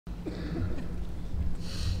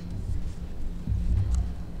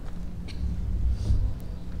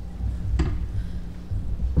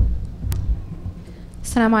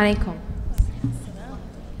Assalamu alaikum.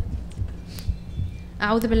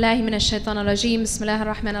 أعوذ بالله من الشيطان الرجيم بسم الله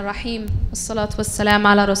الرحمن الرحيم والصلاة والسلام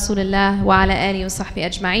على رسول الله وعلى آله وصحبه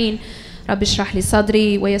أجمعين رب اشرح لي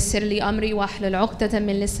صدري ويسر لي أمري واحلل عقدة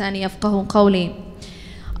من لساني يفقهوا قولي.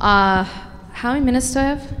 How many minutes do I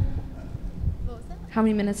have? What was that? How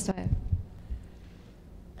many minutes do I have?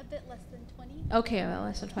 A bit less than 20. Okay, well,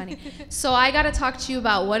 less than 20. So I got to talk to you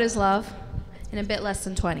about what is love in a bit less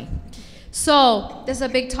than 20. So this is a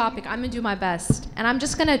big topic. I'm gonna do my best, and I'm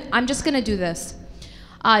just gonna do this.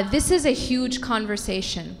 This is a huge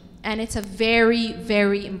conversation, and it's a very,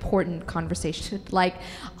 very important conversation. Like,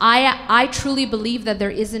 I truly believe that there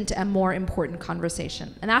isn't a more important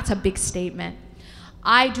conversation, and that's a big statement.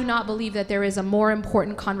 I do not believe that there is a more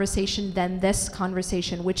important conversation than this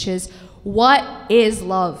conversation, which is, what is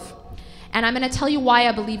love? And I'm going to tell you why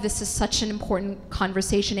I believe this is such an important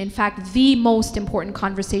conversation. In fact, the most important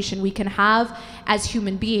conversation we can have as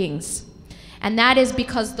human beings. And that is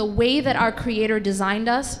because the way that our Creator designed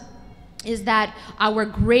us is that our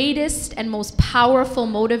greatest and most powerful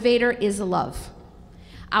motivator is love.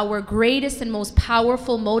 Our greatest and most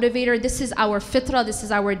powerful motivator, this is our fitrah, this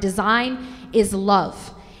is our design, is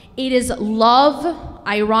love. It is love,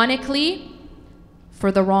 ironically,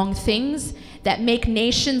 for the wrong things, that make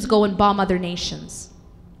nations go and bomb other nations.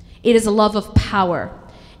 It is a love of power.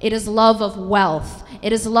 It is love of wealth.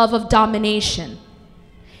 It is love of domination.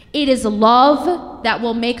 It is love that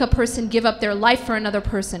will make a person give up their life for another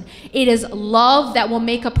person. It is love that will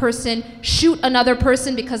make a person shoot another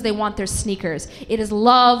person because they want their sneakers. It is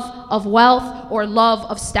love of wealth or love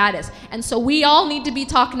of status. And so we all need to be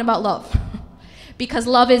talking about love because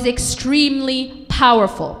love is extremely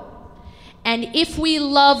powerful. And if we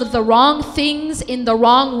love the wrong things in the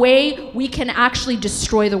wrong way, we can actually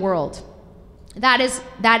destroy the world. That is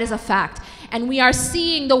a fact. And we are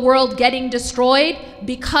seeing the world getting destroyed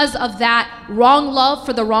because of that wrong love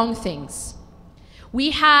for the wrong things. We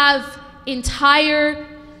have entire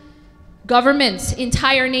governments,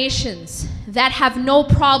 entire nations that have no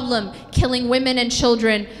problem killing women and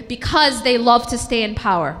children because they love to stay in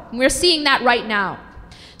power. We're seeing that right now.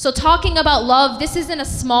 So talking about love, this isn't a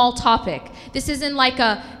small topic. This isn't like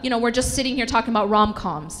we're just sitting here talking about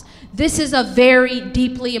rom-coms. This is a very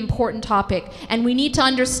deeply important topic, and we need to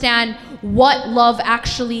understand what love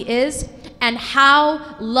actually is and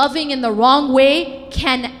how loving in the wrong way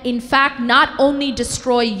can, in fact, not only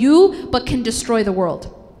destroy you, but can destroy the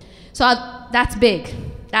world. So that's big.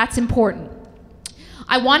 That's important.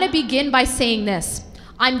 I want to begin by saying this.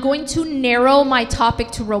 I'm going to narrow my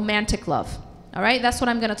topic to romantic love. All right, that's what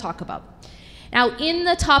I'm going to talk about. Now, in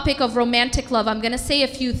the topic of romantic love, I'm going to say a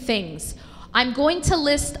few things. I'm going to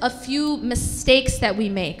list a few mistakes that we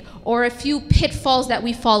make or a few pitfalls that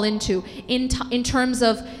we fall into in terms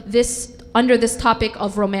of this, under this topic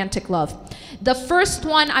of romantic love. The first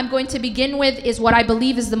one I'm going to begin with is what I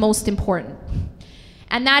believe is the most important.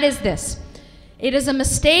 And that is this. It is a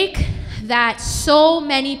mistake that so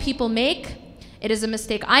many people make. It is a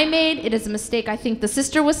mistake I made. It is a mistake I think the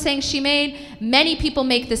sister was saying she made. Many people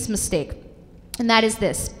make this mistake. And that is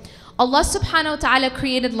this. Allah subhanahu wa ta'ala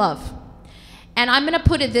created love. And I'm going to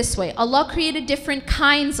put it this way. Allah created different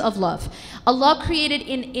kinds of love. Allah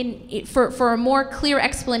created, for a more clear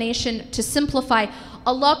explanation, to simplify,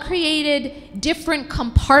 Allah created different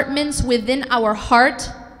compartments within our heart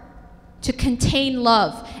to contain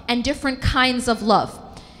love and different kinds of love.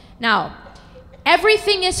 Now,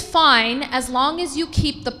 everything is fine as long as you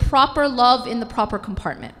keep the proper love in the proper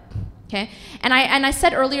compartment. Okay? And I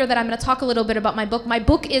said earlier that I'm going to talk a little bit about my book. My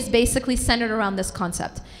book is basically centered around this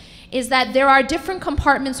concept, is that there are different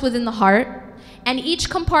compartments within the heart, and each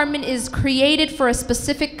compartment is created for a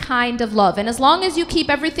specific kind of love. And as long as you keep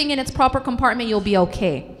everything in its proper compartment, you'll be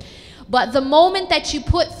okay. But the moment that you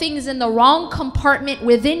put things in the wrong compartment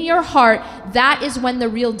within your heart, that is when the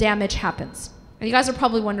real damage happens. And you guys are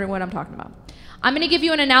probably wondering what I'm talking about. I'm going to give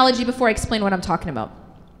you an analogy before I explain what I'm talking about.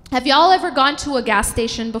 Have y'all ever gone to a gas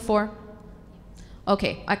station before?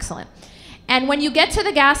 Okay, excellent. And when you get to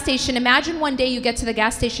the gas station, imagine one day you get to the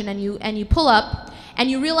gas station and you pull up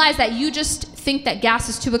and you realize that you just think that gas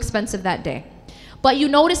is too expensive that day. But you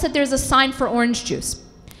notice that there's a sign for orange juice.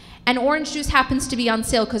 And orange juice happens to be on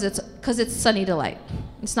sale because it's Sunny Delight.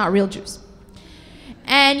 It's not real juice.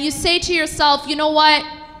 And you say to yourself, you know what?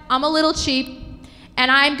 I'm a little cheap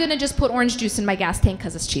and I'm going to just put orange juice in my gas tank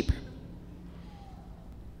because it's cheaper.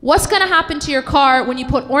 What's going to happen to your car when you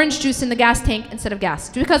put orange juice in the gas tank instead of gas?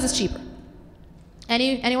 Because it's cheaper.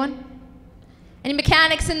 Anyone? Any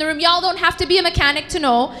mechanics in the room? Y'all don't have to be a mechanic to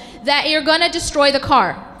know that you're gonna destroy the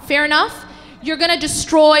car. Fair enough? You're gonna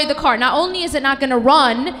destroy the car. Not only is it not gonna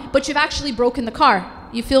run, but you've actually broken the car.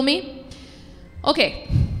 You feel me? Okay.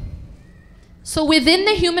 So within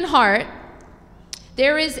the human heart,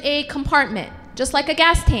 there is a compartment, just like a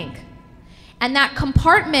gas tank. And that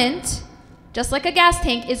compartment, just like a gas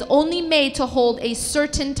tank, is only made to hold a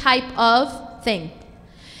certain type of thing.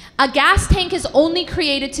 A gas tank is only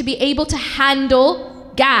created to be able to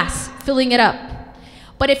handle gas, filling it up.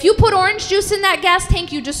 But if you put orange juice in that gas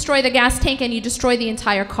tank, you destroy the gas tank and you destroy the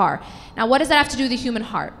entire car. Now, what does that have to do with the human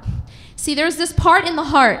heart? See, there's this part in the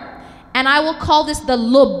heart, and I will call this the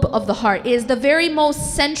lub of the heart. It is the very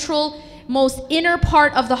most central, most inner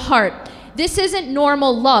part of the heart. This isn't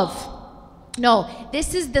normal love. No,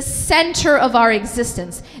 this is the center of our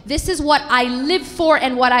existence. This is what I live for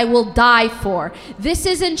and what I will die for. This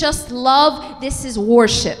isn't just love, this is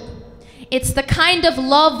worship. It's the kind of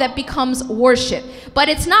love that becomes worship. But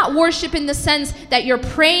it's not worship in the sense that you're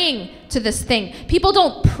praying to this thing. People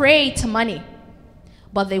don't pray to money,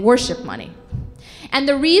 but they worship money. And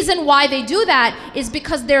the reason why they do that is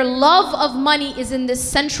because their love of money is in this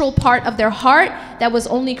central part of their heart that was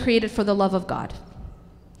only created for the love of God.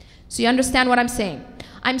 So you understand what I'm saying?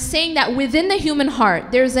 I'm saying that within the human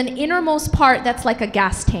heart, there's an innermost part that's like a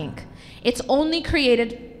gas tank. It's only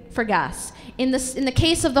created for gas. In the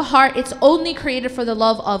case of the heart, it's only created for the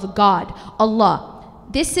love of God, Allah.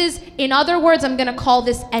 This is, in other words, I'm going to call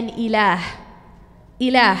this an ilah.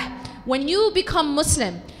 Ilah. When you become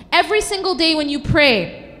Muslim, every single day when you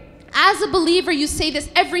pray, as a believer, you say this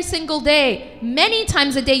every single day. Many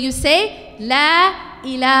times a day you say, La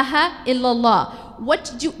ilaha illallah.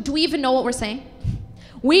 What do we even know what we're saying?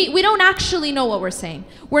 We don't actually know what we're saying.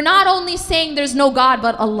 We're not only saying there's no God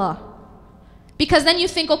but Allah. Because then you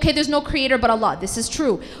think, okay, there's no creator but Allah. This is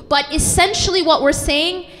true. But essentially what we're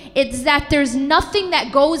saying is that there's nothing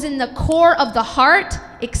that goes in the core of the heart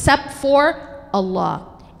except for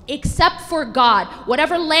Allah. Except for God.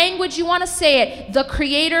 Whatever language you want to say it, the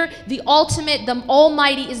creator, the ultimate, the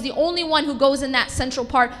almighty is the only one who goes in that central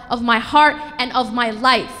part of my heart and of my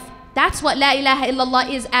life. That's what La ilaha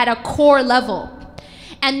illallah is at a core level.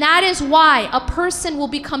 And that is why a person will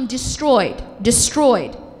become destroyed if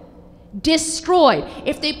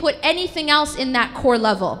they put anything else in that core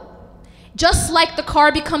level. Just like the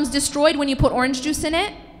car becomes destroyed when you put orange juice in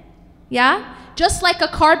it. Yeah? Just like a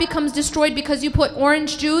car becomes destroyed because you put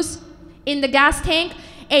orange juice in the gas tank,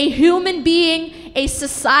 a human being, a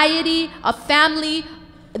society, a family,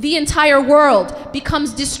 the entire world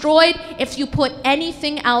becomes destroyed if you put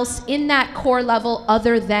anything else in that core level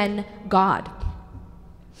other than God.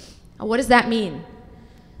 Now, what does that mean?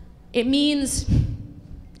 It means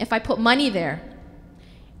if I put money there.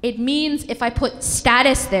 It means if I put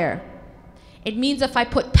status there. It means if I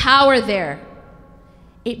put power there.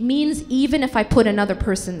 It means even if I put another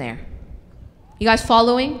person there. You guys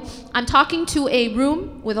following? I'm talking to a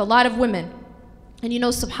room with a lot of women. And you know,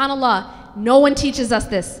 subhanAllah, no one teaches us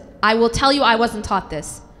this. I will tell you I wasn't taught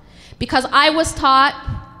this. Because I was taught,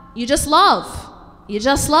 you just love. You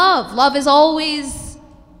just love. Love is always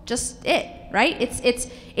just it, right?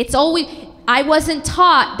 It's always, I wasn't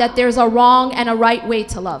taught that there's a wrong and a right way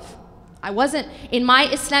to love. I wasn't, in my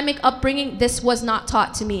Islamic upbringing, this was not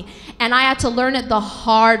taught to me. And I had to learn it the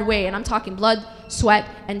hard way. And I'm talking blood, sweat,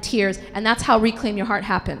 and tears. And that's how Reclaim Your Heart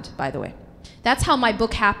happened, by the way. That's how my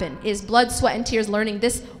book happened, is blood, sweat, and tears, learning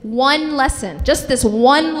this one lesson, just this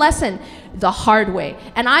one lesson, the hard way.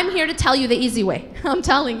 And I'm here to tell you the easy way. I'm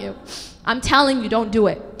telling you, don't do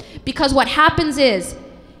it. Because what happens is,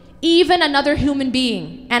 even another human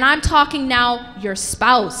being, and I'm talking now your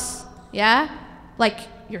spouse, yeah? Like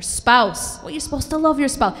your spouse. Well, you're supposed to love your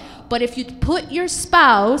spouse. But if you put your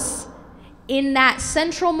spouse in that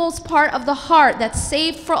centralmost part of the heart that's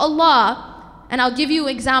saved for Allah, and I'll give you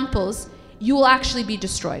examples, you will actually be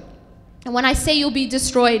destroyed. And when I say you'll be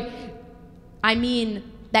destroyed, I mean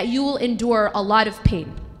that you will endure a lot of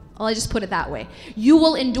pain. I'll just put it that way. You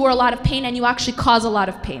will endure a lot of pain, and you actually cause a lot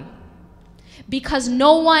of pain. Because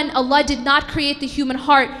no one, Allah did not create the human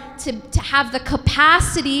heart to have the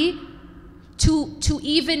capacity to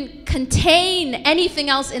even contain anything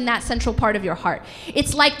else in that central part of your heart.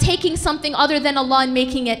 It's like taking something other than Allah and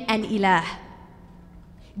making it an ilah.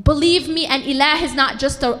 Believe me, an ilah is not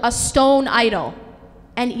just a stone idol.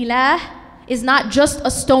 An ilah is not just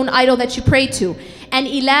a stone idol that you pray to. An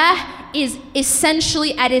ilah is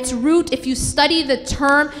essentially at its root, if you study the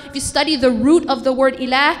term, if you study the root of the word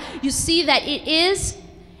ilah, you see that it is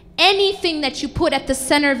anything that you put at the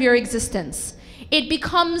center of your existence. It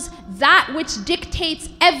becomes that which dictates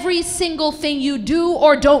every single thing you do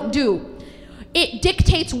or don't do. It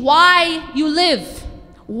dictates why you live,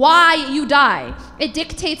 why you die. It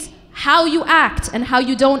dictates how you act and how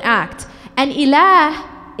you don't act. An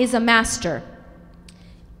ilah is a master.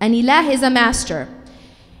 An ilah is a master.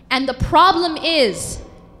 And the problem is,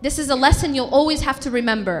 this is a lesson you'll always have to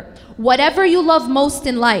remember. Whatever you love most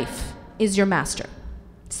in life is your master.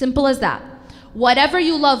 Simple as that. Whatever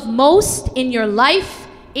you love most in your life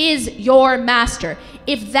is your master.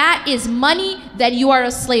 If that is money, then you are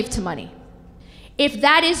a slave to money. If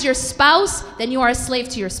that is your spouse, then you are a slave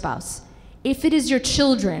to your spouse. If it is your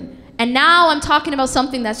children, and now I'm talking about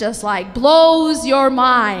something that's just like blows your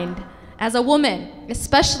mind as a woman,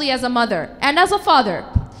 especially as a mother and as a father.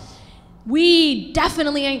 We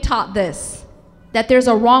definitely ain't taught this, that there's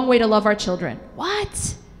a wrong way to love our children.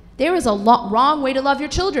 What? There is a wrong way to love your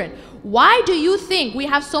children. Why do you think we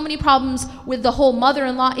have so many problems with the whole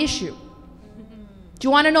mother-in-law issue? Do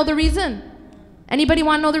you want to know the reason? Anybody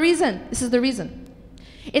want to know the reason? This is the reason.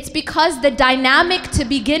 It's because the dynamic to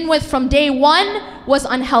begin with from day one was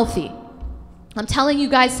unhealthy. I'm telling you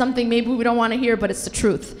guys something maybe we don't want to hear, but it's the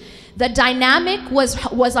truth. The dynamic was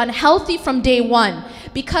unhealthy from day one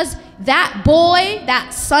because that boy,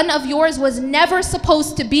 that son of yours, was never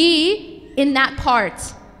supposed to be in that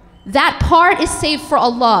part. That part is saved for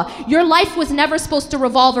Allah. Your life was never supposed to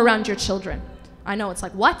revolve around your children. I know, it's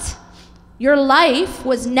like, what? Your life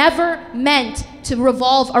was never meant to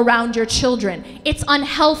revolve around your children. It's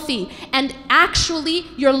unhealthy. And actually,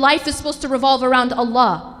 your life is supposed to revolve around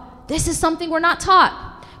Allah. This is something we're not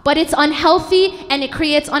taught. But it's unhealthy, and it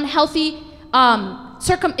creates unhealthy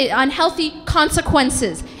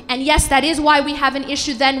consequences. And yes, that is why we have an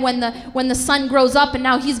issue then when the son grows up and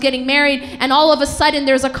now he's getting married and all of a sudden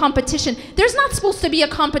there's a competition. There's not supposed to be a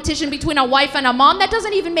competition between a wife and a mom. That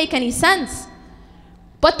doesn't even make any sense.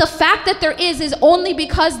 But the fact that there is only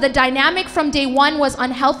because the dynamic from day one was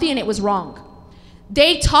unhealthy and it was wrong.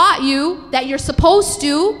 They taught you that you're supposed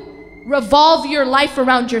to revolve your life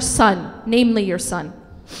around your son, namely your son.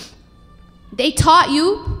 They taught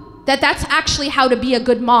you that that's actually how to be a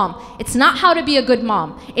good mom. It's not how to be a good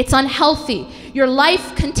mom. It's unhealthy. Your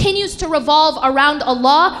life continues to revolve around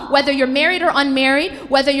Allah, whether you're married or unmarried,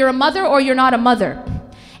 whether you're a mother or you're not a mother.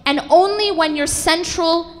 And only when your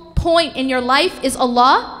central point in your life is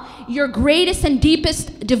Allah, your greatest and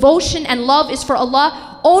deepest devotion and love is for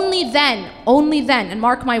Allah, only then, and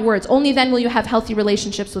mark my words, only then will you have healthy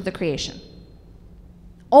relationships with the creation.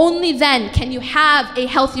 Only then can you have a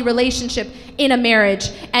healthy relationship in a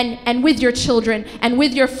marriage and with your children and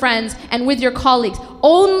with your friends and with your colleagues.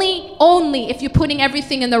 Only if you're putting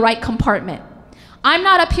everything in the right compartment. I'm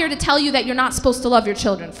not up here to tell you that you're not supposed to love your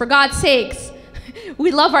children. For God's sakes,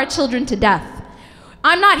 we love our children to death.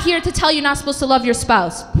 I'm not here to tell you you're not supposed to love your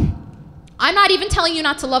spouse. I'm not even telling you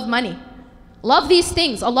not to love money. Love these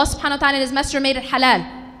things. Allah subhanahu wa ta'ala and His Messenger made it halal.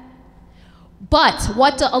 But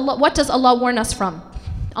what does Allah warn us from?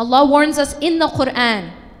 Allah warns us in the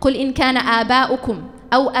Quran. قُلْ إِنْ كَانَ آبَاؤُكُمْ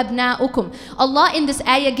أَوْ أَبْنَاؤُكُمْ. Allah in this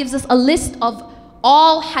ayah gives us a list of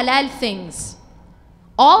all halal things.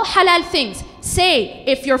 All halal things. Say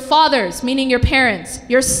if your fathers, meaning your parents,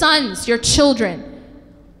 your sons, your children.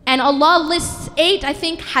 And Allah lists 8, I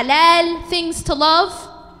think, halal things to love.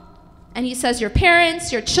 And He says your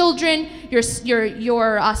parents, your children, your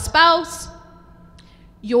spouse,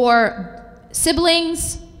 your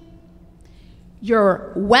siblings,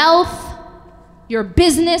 your wealth, your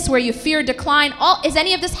business where you fear decline. Is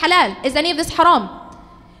any of this halal? Is any of this haram?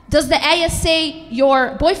 Does the ayah say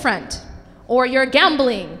your boyfriend or your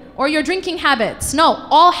gambling or your drinking habits? No,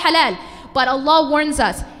 all halal. But Allah warns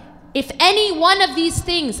us, if any one of these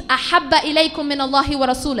things أَحَبَّ إِلَيْكُم مِّنَ اللَّهِ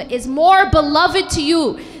وَرَسُولِهِ is more beloved to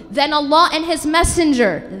you than Allah and His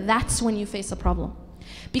Messenger, that's when you face a problem.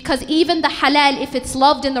 Because even the halal, if it's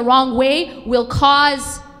loved in the wrong way, will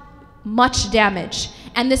cause much damage.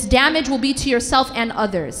 And this damage will be to yourself and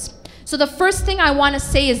others. So the first thing I want to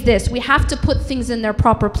say is this: we have to put things in their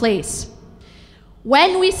proper place.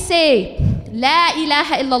 When we say La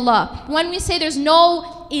ilaha illallah, when we say there's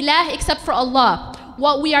no ilah except for Allah,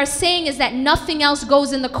 what we are saying is that nothing else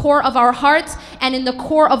goes in the core of our hearts and in the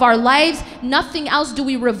core of our lives. Nothing else do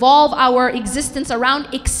we revolve our existence around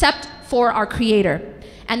except for our Creator.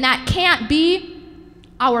 And that can't be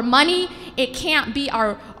our money, it can't be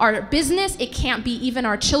our business, it can't be even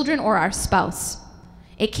our children or our spouse.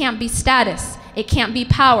 It can't be status, it can't be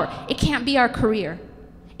power, it can't be our career.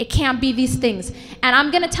 It can't be these things. And I'm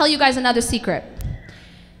gonna tell you guys another secret.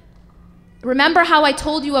 Remember how I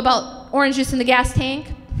told you about orange juice in the gas tank,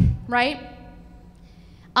 right?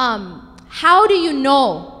 How do you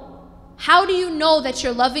know? How do you know that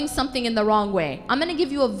you're loving something in the wrong way? I'm gonna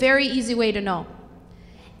give you a very easy way to know.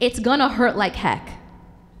 it's gonna hurt like heck.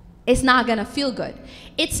 It's not gonna feel good.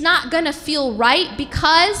 It's not gonna feel right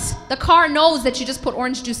because the car knows that you just put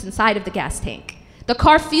orange juice inside of the gas tank. The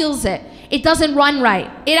car feels it. It doesn't run right.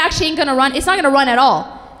 It actually ain't gonna run. It's not gonna run at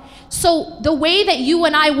all. So the way that you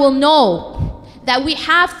and I will know that we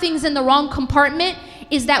have things in the wrong compartment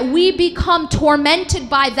is that we become tormented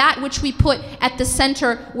by that which we put at the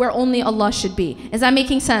center where only Allah should be. Is that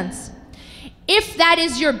making sense? If that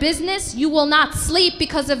is your business, you will not sleep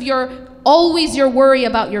because of always your worry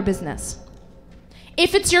about your business.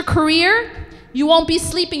 If it's your career, you won't be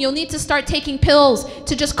sleeping. You'll need to start taking pills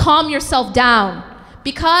to just calm yourself down.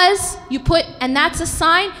 Because you put, and that's a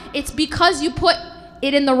sign, it's because you put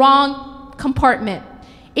it in the wrong compartment.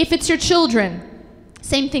 If it's your children,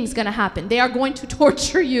 same thing's gonna happen. They are going to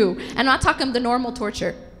torture you. I'm not talking the normal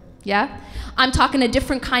torture, yeah? I'm talking a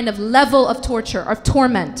different kind of level of torture, of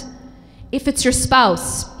torment. If it's your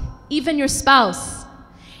spouse, even your spouse,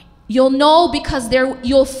 you'll know because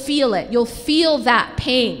you'll feel it. You'll feel that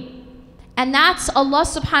pain. And that's Allah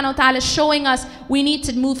subhanahu wa ta'ala showing us we need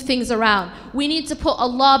to move things around. We need to put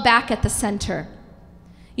Allah back at the center.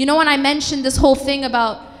 You know, when I mentioned this whole thing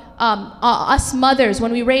about us mothers,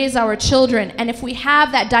 when we raise our children, and if we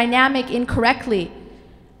have that dynamic incorrectly,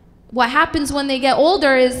 what happens when they get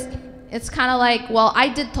older is it's kind of like, well, I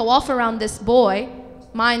did tawaf around this boy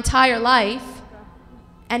my entire life,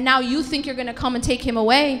 and now you think you're going to come and take him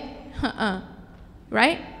away?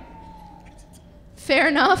 Right? Fair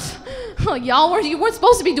enough. You weren't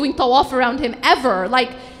supposed to be doing tawaf around him ever.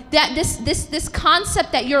 Like that, this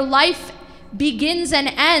concept that your life begins and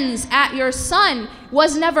ends at your son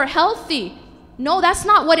was never healthy. No, that's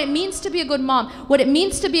not what it means to be a good mom. What it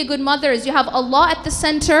means to be a good mother is you have Allah at the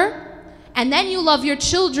center, and then you love your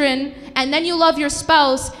children, and then you love your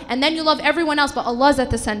spouse, and then you love everyone else, but Allah's at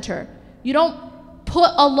the center. You don't put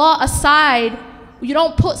Allah aside. You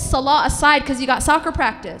don't put Salah aside because you got soccer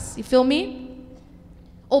practice. You feel me?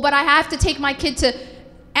 Oh, but I have to take my kid to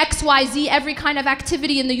XYZ, every kind of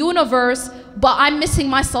activity in the universe, but I'm missing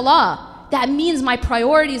my Salah. That means my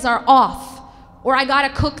priorities are off. Or I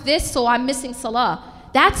gotta cook this, so I'm missing Salah.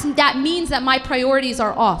 That means that my priorities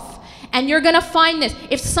are off. And you're gonna find this.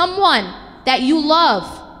 If someone that you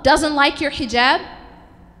love doesn't like your hijab,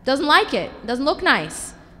 doesn't like it, doesn't look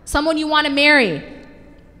nice, someone you wanna marry,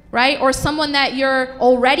 right? Or someone that you're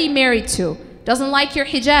already married to doesn't like your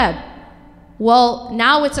hijab, well,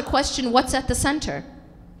 now it's a question, what's at the center,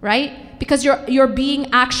 right? Because you're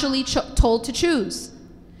being actually told to choose.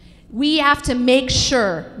 We have to make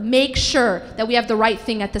sure that we have the right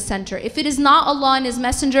thing at the center. If it is not Allah and His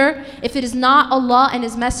Messenger,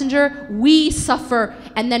 we suffer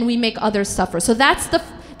and then we make others suffer. So that's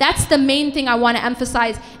the main thing I want to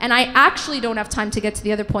emphasize. And I actually don't have time to get to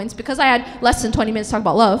the other points because I had less than 20 minutes to talk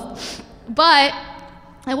about love. But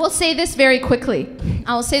I will say this very quickly.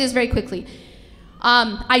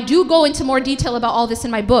 I do go into more detail about all this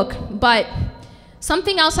in my book, but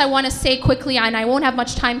something else I want to say quickly, and I won't have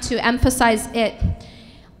much time to emphasize it.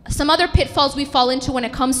 Some other pitfalls we fall into when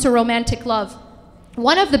it comes to romantic love.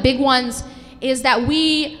 One of the big ones is that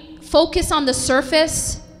we focus on the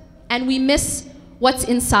surface and we miss what's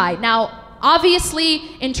inside. Now, obviously,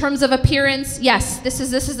 in terms of appearance, yes, this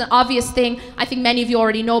is an obvious thing. I think many of you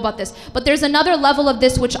already know about this. But there's another level of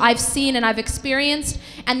this which I've seen and I've experienced,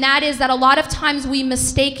 and that is that a lot of times we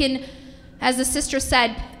mistaken, as the sister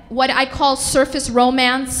said, what I call surface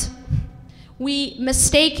romance. We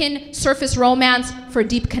mistaken surface romance for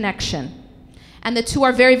deep connection. And the two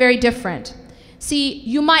are very, very different. See,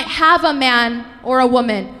 you might have a man or a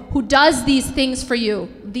woman who does these things for you,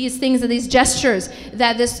 these things and these gestures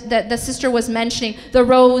that the sister was mentioning, the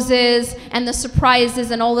roses and the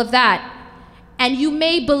surprises and all of that. And you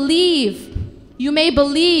may believe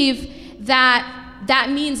that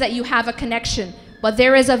means that you have a connection. But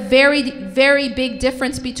there is a very, very big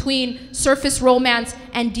difference between surface romance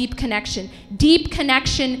and deep connection. Deep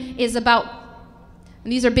connection is about,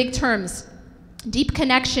 and these are big terms, deep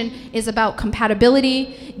connection is about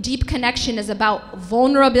compatibility. Deep connection is about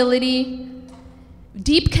vulnerability.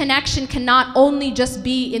 Deep connection cannot only just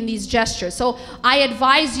be in these gestures. So I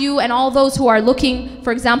advise you and all those who are looking,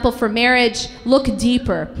 for example, for marriage, look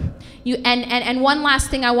deeper. And one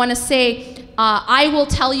last thing I want to say, I will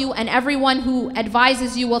tell you, and everyone who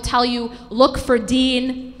advises you will tell you, look for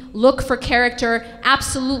deen, look for character.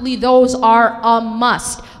 Absolutely, those are a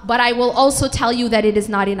must. But I will also tell you that it is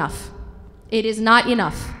not enough. It is not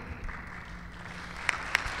enough.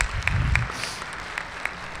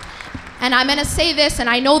 And I'm going to say this, and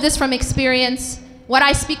I know this from experience. What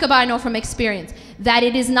I speak about, I know from experience, that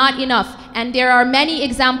it is not enough. And there are many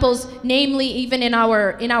examples, namely even in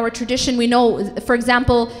our tradition, we know, for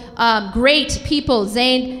example, great people,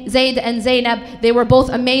 Zayd and Zainab, they were both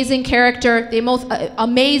amazing character, they both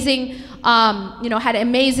amazing, had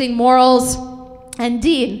amazing morals and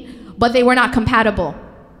deen, but they were not compatible.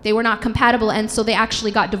 They were not compatible, and so they actually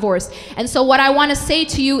got divorced. And so what I want to say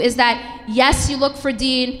to you is that, yes, you look for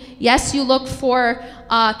deen, yes, you look for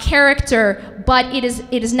character, but it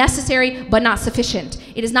is necessary, but not sufficient.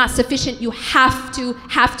 It is not sufficient. You have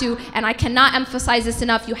to, and I cannot emphasize this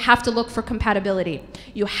enough, you have to look for compatibility.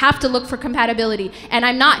 You have to look for compatibility. And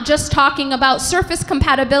I'm not just talking about surface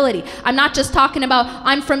compatibility. I'm not just talking about,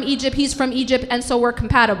 I'm from Egypt, he's from Egypt, and so we're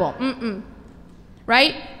compatible.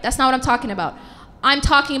 Right? That's not what I'm talking about. I'm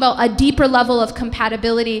talking about a deeper level of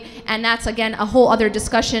compatibility, and that's again a whole other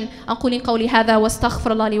discussion. أقول قولي هذا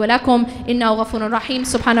واستغفر الله لي ولكم إنه غفور رحيم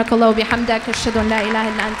سبحانك الله وبحمدك أشهد أن لا إله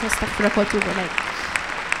إلا أنت أستغفرك وأتوب إليك.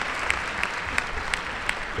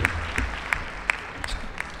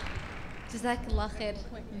 Jazakallah khair.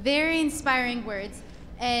 Very inspiring words,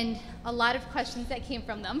 and a lot of questions that came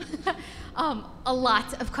from them. A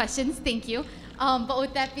lot of questions, thank you. But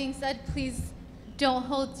with that being said, please don't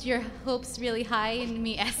hold your hopes really high in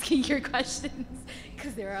me asking your questions,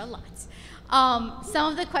 because there are a lot.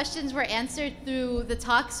 Some of the questions were answered through the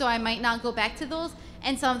talk, so I might not go back to those,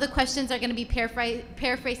 and some of the questions are going to be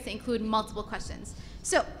paraphrased to include multiple questions.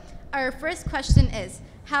 So our first question is,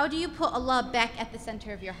 how do you put Allah back at the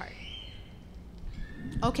center of your heart?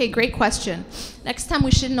 Okay, great question. Next time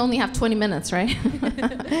we shouldn't only have 20 minutes, right?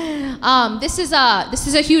 This is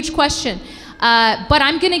a huge question. But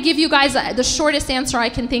I'm going to give you guys the shortest answer I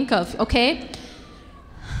can think of, okay?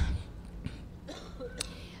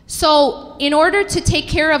 So in order to take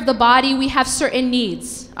care of the body, we have certain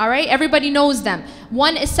needs, all right? Everybody knows them.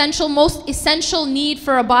 One essential, most essential need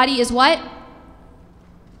for a body is what?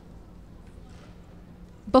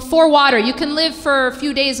 Before water. You can live for a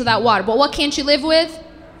few days without water, but what can't you live with?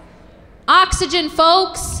 Oxygen,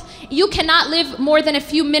 folks. You cannot live more than a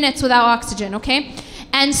few minutes without oxygen, okay?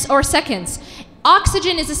 Or seconds.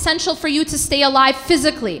 Oxygen is essential for you to stay alive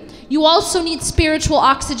physically. You also need spiritual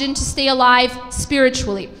oxygen to stay alive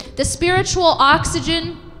spiritually. The spiritual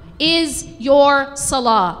oxygen is your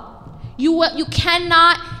salah. You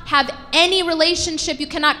cannot have any relationship, you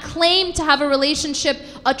cannot claim to have a relationship,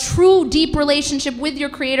 a true deep relationship with your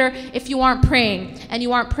Creator if you aren't praying, and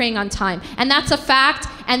you aren't praying on time. And that's a fact,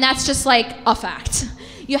 and that's just like a fact.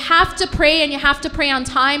 You have to pray, and you have to pray on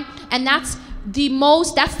time, and that's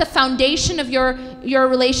the foundation of your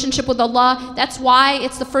relationship with Allah. That's why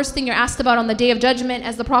it's the first thing you're asked about on the Day of Judgment.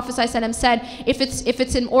 As the Prophet ﷺ said, if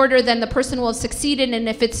it's in order, then the person will have succeeded, and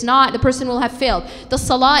if it's not, the person will have failed. The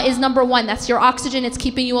salah is number one. That's your oxygen. It's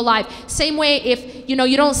keeping you alive. Same way, if you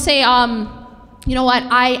don't say, you know what,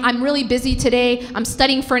 I'm really busy today, I'm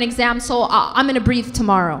studying for an exam, so I'm gonna breathe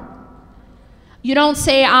tomorrow. You don't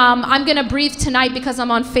say, I'm gonna breathe tonight because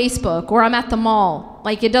I'm on Facebook or I'm at the mall.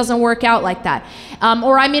 Like, it doesn't work out like that.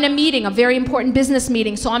 Or I'm in a meeting, a very important business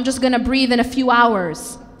meeting, so I'm just gonna breathe in a few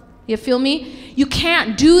hours. You feel me? You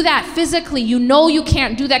can't do that physically. You know you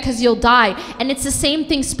can't do that because you'll die. And it's the same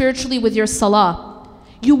thing spiritually with your salah.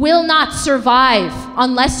 You will not survive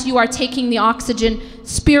unless you are taking the oxygen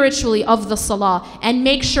spiritually of the salah, and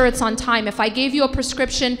make sure it's on time. If I gave you a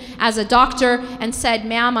prescription as a doctor and said,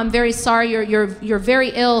 ma'am, I'm very sorry, you're very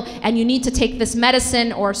ill and you need to take this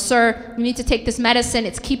medicine, or sir, you need to take this medicine,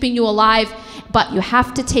 it's keeping you alive, but you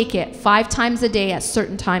have to take it 5 times a day at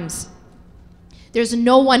certain times. There's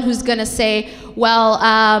no one who's gonna say, well,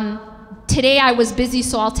 today I was busy,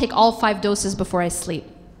 so I'll take all 5 doses before I sleep,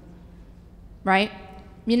 right?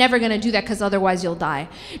 You're never going to do that, because otherwise you'll die.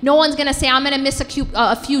 No one's going to say, I'm going to miss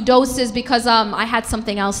a few doses because I had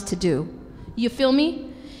something else to do. You feel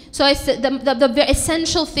me? So the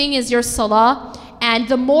essential thing is your salah. And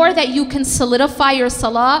the more that you can solidify your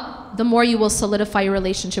salah, the more you will solidify your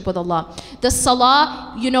relationship with Allah. The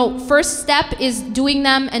salah, first step is doing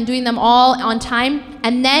them all on time.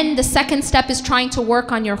 And then the second step is trying to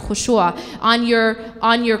work on your khushu'ah,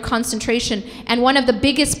 on your concentration. And one of the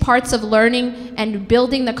biggest parts of learning and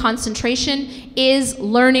building the concentration is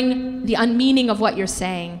learning the meaning of what you're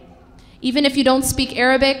saying. Even if you don't speak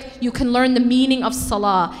Arabic, you can learn the meaning of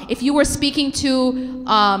salah. If you were speaking to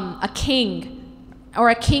a king, or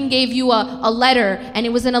a king gave you a letter and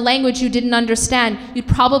it was in a language you didn't understand, you'd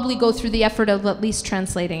probably go through the effort of at least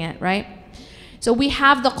translating it, right? So we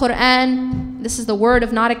have the Quran. This is the word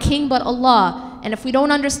of not a king but Allah. And if we don't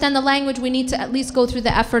understand the language, we need to at least go through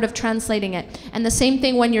the effort of translating it. And the same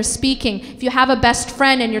thing when you're speaking. If you have a best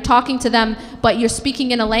friend and you're talking to them, but you're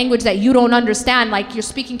speaking in a language that you don't understand, like you're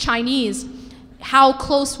speaking Chinese, how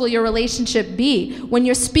close will your relationship be? When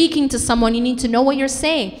you're speaking to someone, you need to know what you're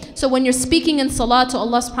saying. So when you're speaking in salah to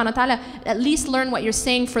Allah subhanahu wa ta'ala, at least learn what you're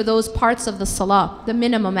saying for those parts of the salah, the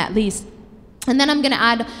minimum at least. And then I'm going to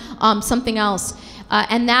add something else.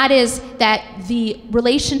 And that is that the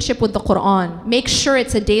relationship with the Quran. Make sure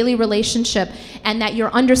it's a daily relationship and that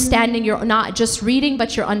you're understanding, you're not just reading,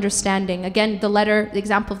 but you're understanding. Again, the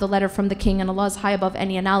example of the letter from the king, and Allah is high above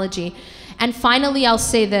any analogy. And finally, I'll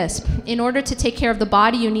say this. In order to take care of the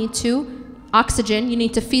body, you need oxygen, you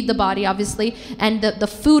need to feed the body, obviously. And the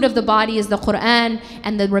food of the body is the Quran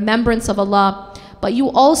and the remembrance of Allah. But you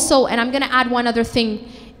also, and I'm going to add one other thing,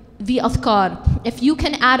 the adhkar. If you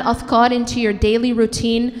can add adhkar into your daily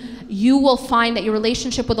routine, you will find that your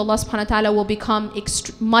relationship with Allah subhanahu wa ta'ala will become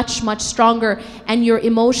much, much stronger, and your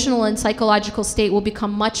emotional and psychological state will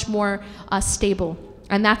become much more stable.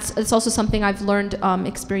 And it's also something I've learned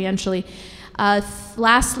experientially.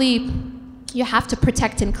 Lastly, you have to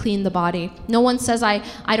protect and clean the body. No one says, I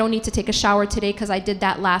don't need to take a shower today because I did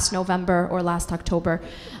that last November or last October.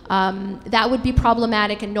 That would be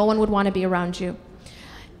problematic and no one would want to be around you.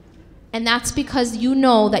 And that's because you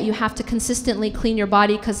know that you have to consistently clean your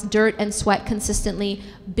body because dirt and sweat consistently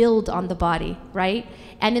build on the body, right?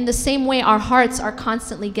 And in the same way, our hearts are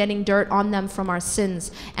constantly getting dirt on them from our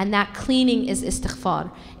sins. And that cleaning is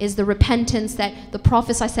istighfar, is the repentance that the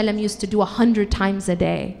Prophet ﷺ used to do 100 times a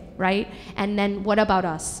day, right? And then what about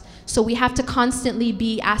us? So we have to constantly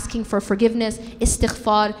be asking for forgiveness.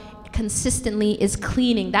 Istighfar consistently is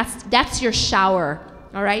cleaning. That's your shower,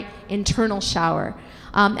 all right? Internal shower.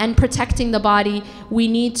 And protecting the body, we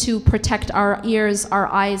need to protect our ears, our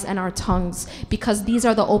eyes, and our tongues, because these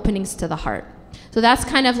are the openings to the heart. So that's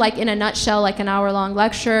kind of like in a nutshell, like an hour-long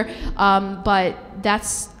lecture, but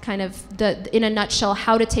that's kind of in a nutshell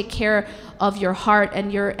how to take care of your heart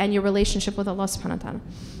and your relationship with Allah subhanahu wa ta'ala.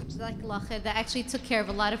 That actually took care of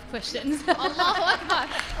a lot of questions. Allahu Akbar.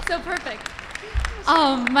 So perfect.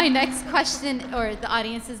 My next question, or the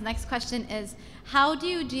audience's next question is, how do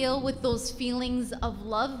you deal with those feelings of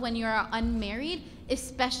love when you are unmarried,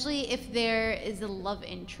 especially if there is a love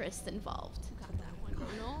interest involved? Got that one.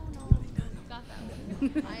 No, got that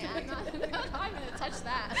one. I'm not going to touch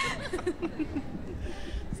that.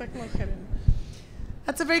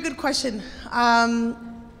 That's a very good question.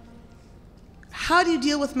 How do you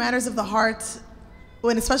deal with matters of the heart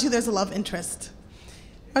when especially there's a love interest?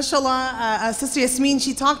 MashaAllah, Sister Yasmin,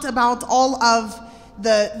 she talked about all of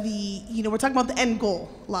we're talking about the end goal,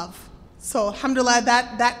 love. So alhamdulillah,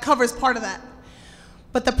 that covers part of that.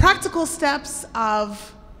 But the practical steps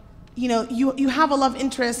of, you have a love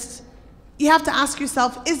interest, you have to ask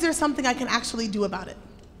yourself, is there something I can actually do about it?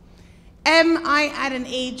 Am I at an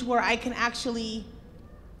age where I can actually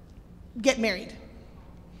get married?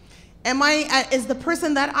 Is the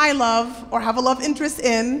person that I love or have a love interest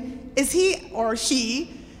in, is he or she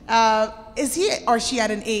at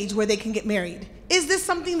an age where they can get married? Is this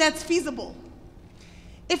something that's feasible?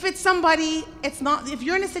 If it's somebody, if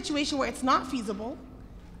you're in a situation where it's not feasible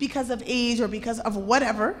because of age or because of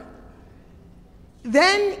whatever,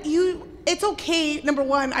 then it's okay, number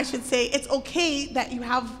one, I should say, it's okay that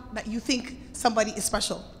you think somebody is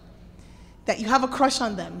special, that you have a crush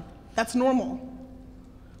on them. That's normal,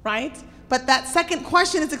 right? But that second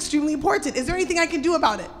question is extremely important. Is there anything I can do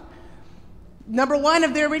about it? Number one,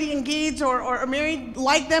 if they're already engaged or married,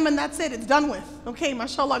 like them and that's it, it's done with. Okay,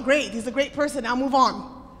 mashallah, great, he's a great person, I'll move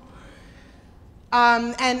on.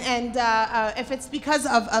 If it's because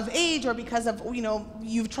of age or because of,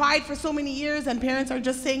 you've tried for so many years and parents are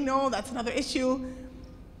just saying no, that's another issue.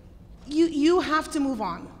 You have to move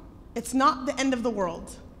on. It's not the end of the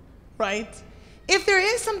world, right? If there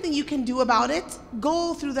is something you can do about it,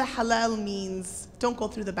 go through the halal means. Don't go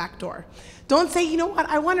through the back door. Don't say, you know what,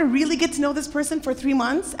 I want to really get to know this person for 3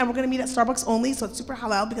 months and we're going to meet at Starbucks only, so it's super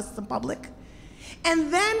halal because it's in public.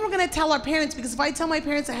 And then we're going to tell our parents, because if I tell my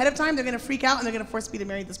parents ahead of time, they're going to freak out and they're going to force me to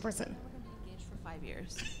marry this person. We're going to be engaged for 5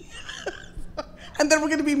 years. And then we're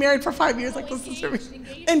going to be married for 5 years, like the sister.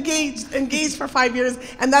 Engaged for 5 years,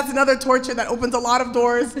 and that's another torture that opens a lot of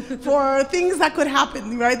doors for things that could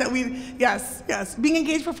happen, right? Yes, being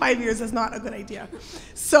engaged for 5 years is not a good idea.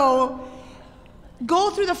 So,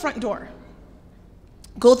 go through the front door.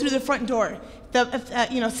 Go through the front door.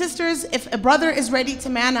 Sisters, if a brother is ready to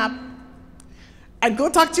man up, and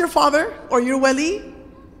go talk to your father or your wali,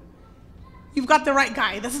 you've got the right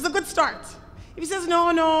guy. This is a good start. If he says,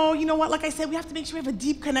 no, you know what, like I said, we have to make sure we have a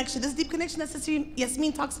deep connection. This deep connection that Sister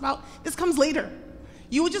Yasmin talks about, this comes later.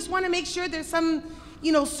 You would just want to make sure there's some,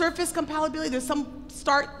 surface compatibility, there's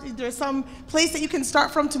some place that you can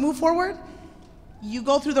start from to move forward. You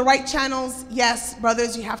go through the right channels. Yes,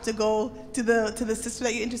 brothers, you have to go to the sister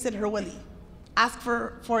that you're interested in, her wali. Ask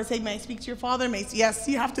for say, may I speak to your father? Yes,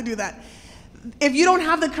 you have to do that. If you don't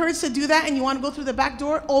have the courage to do that and you want to go through the back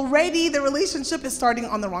door, already the relationship is starting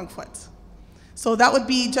on the wrong foot. So that would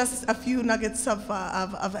be just a few nuggets of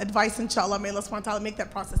advice, inshallah. May Allah subhanahu wa ta'ala make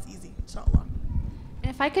that process easy, inshallah.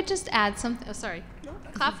 And if I could just add something, oh, sorry.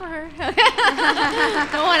 Clap for her.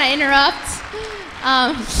 Don't want to interrupt.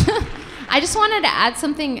 I just wanted to add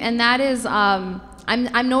something, and that is I'm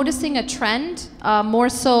noticing a trend, more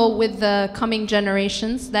so with the coming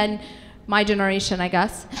generations than my generation, I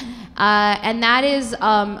guess. And that is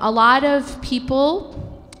a lot of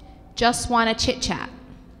people just want to chit-chat.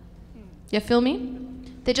 You feel me?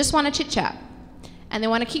 They just want to chit-chat. And they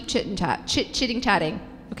want to keep chitting-chatting,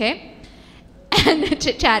 okay? And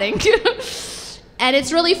chit-chatting. And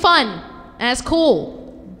it's really fun, and it's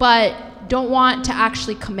cool, but don't want to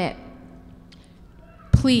actually commit.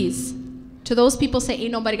 Please, to those people say,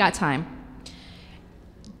 ain't nobody got time.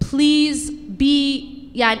 Please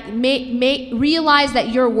realize that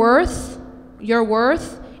your worth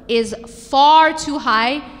is far too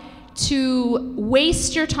high to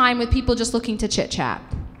waste your time with people just looking to chit chat,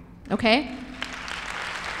 okay?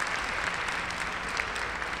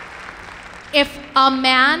 If a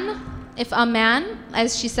man,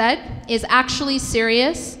 as she said, is actually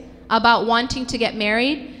serious about wanting to get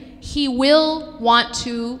married, he will want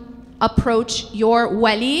to approach your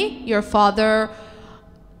wali, your father,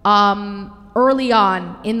 early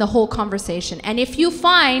on in the whole conversation. And if you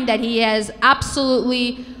find that he is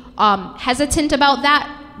absolutely hesitant about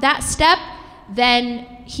that step, then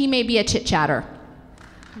he may be a chit-chatter.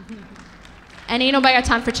 And ain't nobody got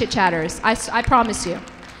time for chit-chatters, I promise you.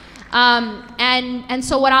 And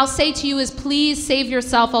so what I'll say to you is, please save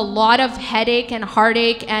yourself a lot of headache and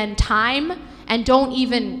heartache and time, and don't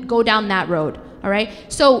even go down that road, all right?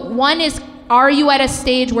 So one is, are you at a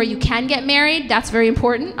stage where you can get married? That's very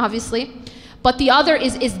important, obviously. But the other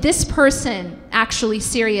is this person actually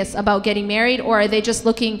serious about getting married, or are they just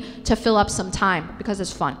looking to fill up some time because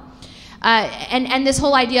it's fun? And this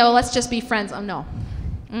whole idea, well, let's just be friends. Oh, no.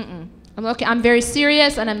 I'm very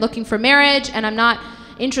serious, and I'm looking for marriage, and I'm not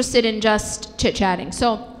interested in just chit-chatting.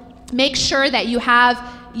 So make sure that you have,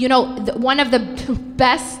 one of the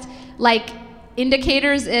best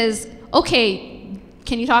indicators is, okay,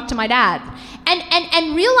 can you talk to my dad?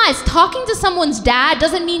 And realize talking to someone's dad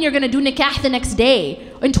doesn't mean you're gonna do nikah the next day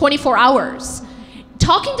in 24 hours.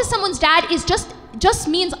 Talking to someone's dad is just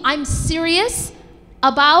means I'm serious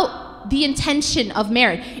about the intention of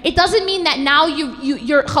marriage. It doesn't mean that now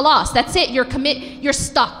you're khalas, that's it, you're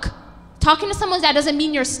stuck. Talking to someone's dad doesn't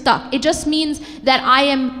mean you're stuck. It just means that I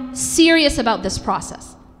am serious about this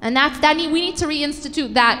process. And we need to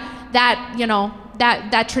reinstitute that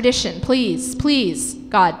tradition, please,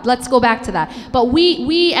 God, let's go back to that. But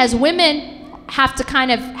we as women have to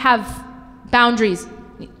kind of have boundaries.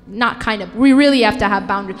 We really have to have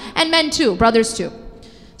boundaries. And men too, brothers too.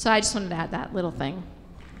 So I just wanted to add that little thing.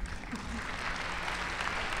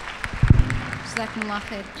 Jazakumullah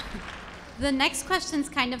khair. The next question's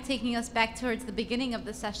kind of taking us back towards the beginning of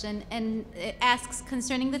the session, and it asks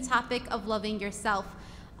concerning the topic of loving yourself.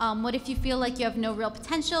 What if you feel like you have no real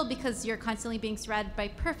potential because you're constantly being surrounded by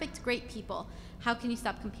perfect, great people? How can you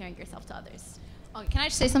stop comparing yourself to others? Oh, can I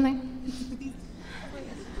just say something?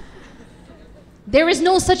 There is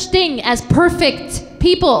no such thing as perfect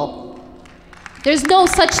people. There's no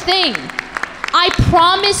such thing. I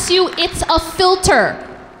promise you, it's a filter.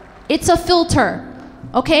 It's a filter,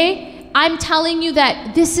 okay? I'm telling you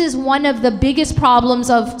that this is one of the biggest problems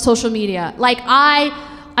of social media. I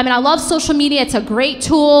love social media. It's a great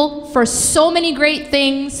tool for so many great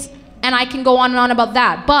things, and I can go on and on about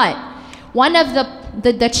that. But one of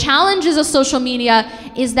the challenges of social media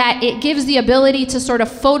is that it gives the ability to sort of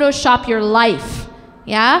Photoshop your life,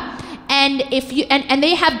 yeah? And and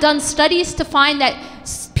they have done studies to find that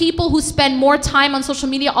people who spend more time on social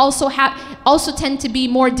media also tend to be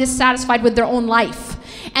more dissatisfied with their own life.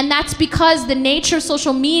 And that's because the nature of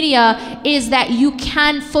social media is that you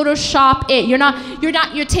can Photoshop it.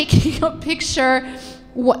 You're taking a picture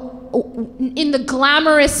in the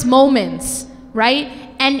glamorous moments, right?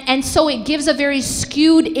 And so it gives a very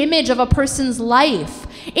skewed image of a person's life.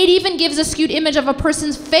 It even gives a skewed image of a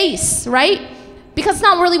person's face, right? Because it's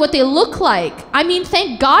not really what they look like. I mean,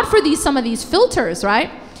 thank God for some of these filters, right?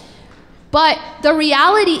 But the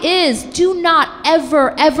reality is, do not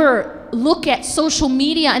ever look at social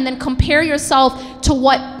media and then compare yourself to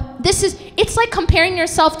it's like comparing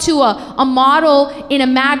yourself to a model in a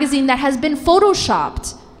magazine that has been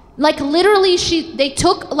photoshopped. Like literally they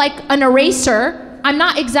took like an eraser, I'm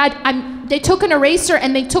not exaggerating. They took an eraser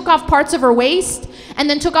and they took off parts of her waist and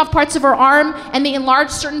then took off parts of her arm and they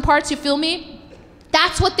enlarged certain parts, you feel me?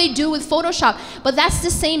 That's what they do with Photoshop. But that's the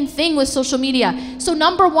same thing with social media. So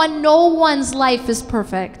number one, no one's life is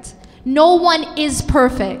perfect. No one is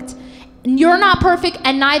perfect. You're not perfect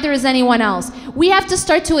and neither is anyone else. We have to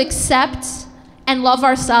start to accept and love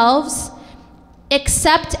ourselves.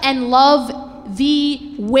 Accept and love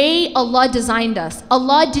the way Allah designed us.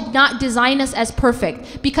 Allah did not design us as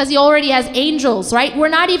perfect because He already has angels, right? We're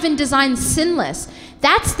not even designed sinless.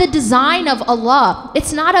 That's the design of Allah.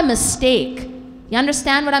 It's not a mistake. You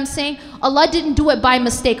understand what I'm saying? Allah didn't do it by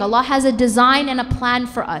mistake. Allah has a design and a plan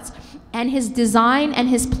for us. And His design and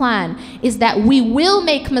His plan is that we will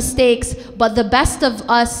make mistakes, but the best of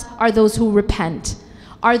us are those who repent,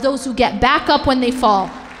 are those who get back up when they fall.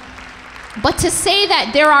 But to say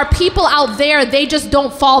that there are people out there, they just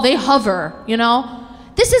don't fall, they hover, you know?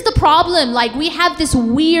 This is the problem. Like, we have this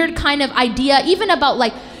weird kind of idea, even about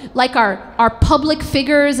like our public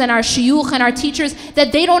figures and our shuyukh and our teachers,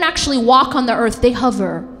 that they don't actually walk on the earth, they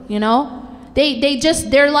hover, you know?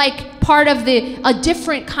 They're like part of a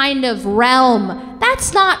different kind of realm.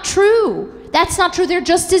 That's not true. That's not true. They're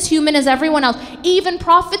just as human as everyone else. Even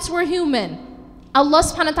prophets were human. Allah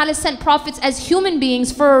subhanahu wa ta'ala sent prophets as human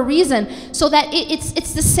beings for a reason, so that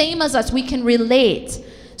it's the same as us. We can relate.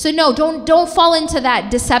 So no, don't fall into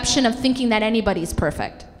that deception of thinking that anybody's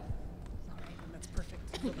perfect. That's perfect.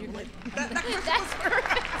 That's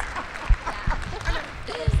perfect.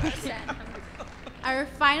 Our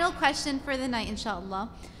final question for the night, inshallah.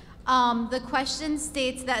 The question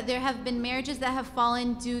states that there have been marriages that have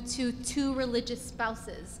fallen due to two religious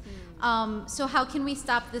spouses. So how can we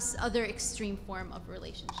stop this other extreme form of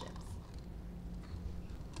relationships?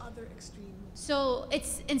 Other extreme. So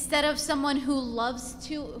it's instead of someone who loves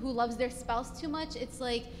their spouse too much, it's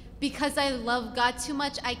like, because I love God too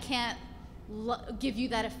much, I can't give you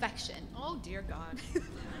that affection. Oh dear God.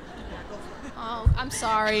 Oh, I'm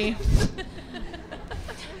sorry.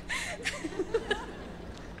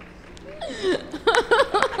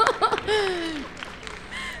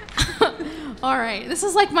 All right, this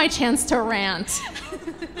is like my chance to rant.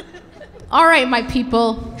 All right, my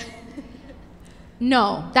people.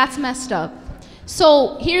 No, that's messed up.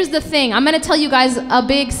 So here's the thing. I'm going to tell you guys a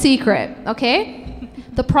big secret, okay?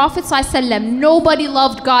 The Prophet ﷺ, nobody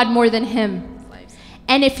loved God more than him.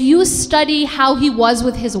 And if you study how he was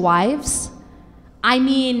with his wives, I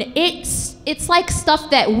mean, it's like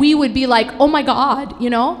stuff that we would be like, oh my God, you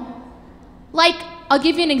know? Like, I'll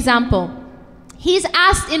give you an example. He's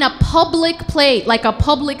asked in a public place, like a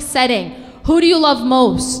public setting, who do you love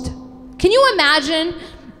most? Can you imagine,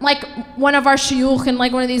 like, one of our shuyukh in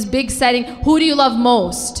like one of these big settings, who do you love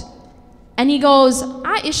most? And he goes,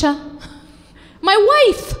 Aisha, my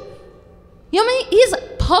wife. You know what I mean? He's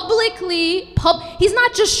publicly, he's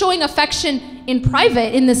not just showing affection in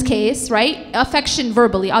private in this case, right? Affection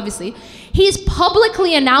verbally, obviously. He's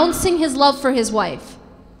publicly announcing his love for his wife.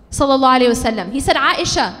 Sallallahu Alaihi Wasallam. He said,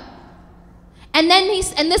 Aisha. And then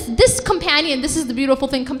this companion, this is the beautiful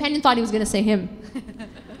thing, companion thought he was going to say him.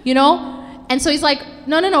 You know? And so he's like,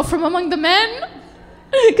 no, from among the men?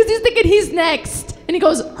 Because he's thinking he's next. And he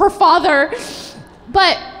goes, her father.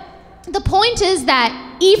 But the point is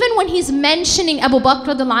that even when he's mentioning Abu Bakr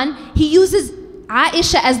radhiyallahu anhu, he uses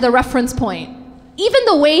Aisha as the reference point. Even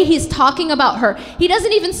the way he's talking about her, he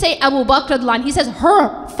doesn't even say Abu Bakr radhiyallahu anhu, he says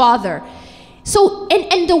her father. So,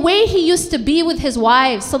 and the way he used to be with his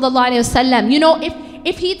wives, sallallahu alaihi wasallam, you know,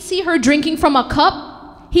 if he'd see her drinking from a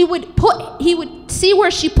cup, he would see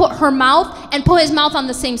where she put her mouth and put his mouth on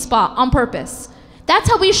the same spot on purpose. That's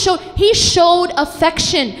how he showed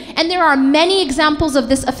affection. And there are many examples of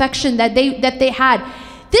this affection that they had.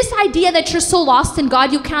 This idea that you're so lost in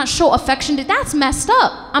God, you can't show affection, that's messed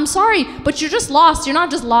up. I'm sorry, but you're just lost. You're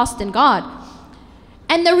not just lost in God.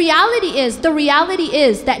 And the reality is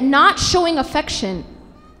that not showing affection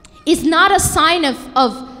is not a sign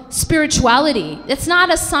of spirituality. It's not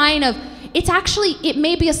a sign of, it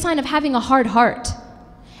may be a sign of having a hard heart.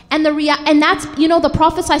 And that's, you know, the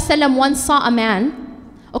Prophet ﷺ once saw a man.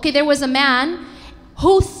 Okay, there was a man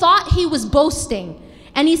who thought he was boasting.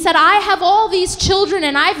 And he said, I have all these children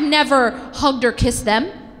and I've never hugged or kissed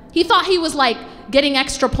them. He thought he was like getting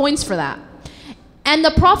extra points for that. And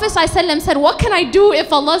the Prophet ﷺ said, what can I do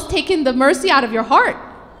if Allah's taken the mercy out of your heart?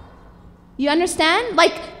 You understand?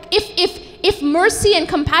 Like, if mercy and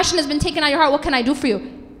compassion has been taken out of your heart, what can I do for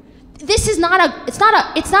you? This is it's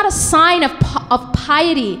not a sign of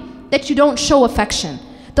piety that you don't show affection.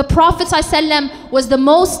 The Prophet ﷺ was the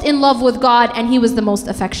most in love with God and he was the most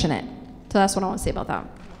affectionate. So that's what I want to say about that.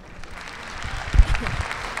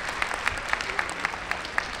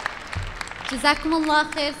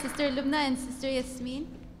 Jazakumullah khair, Sister Lubna and Sister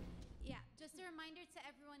Yasmin.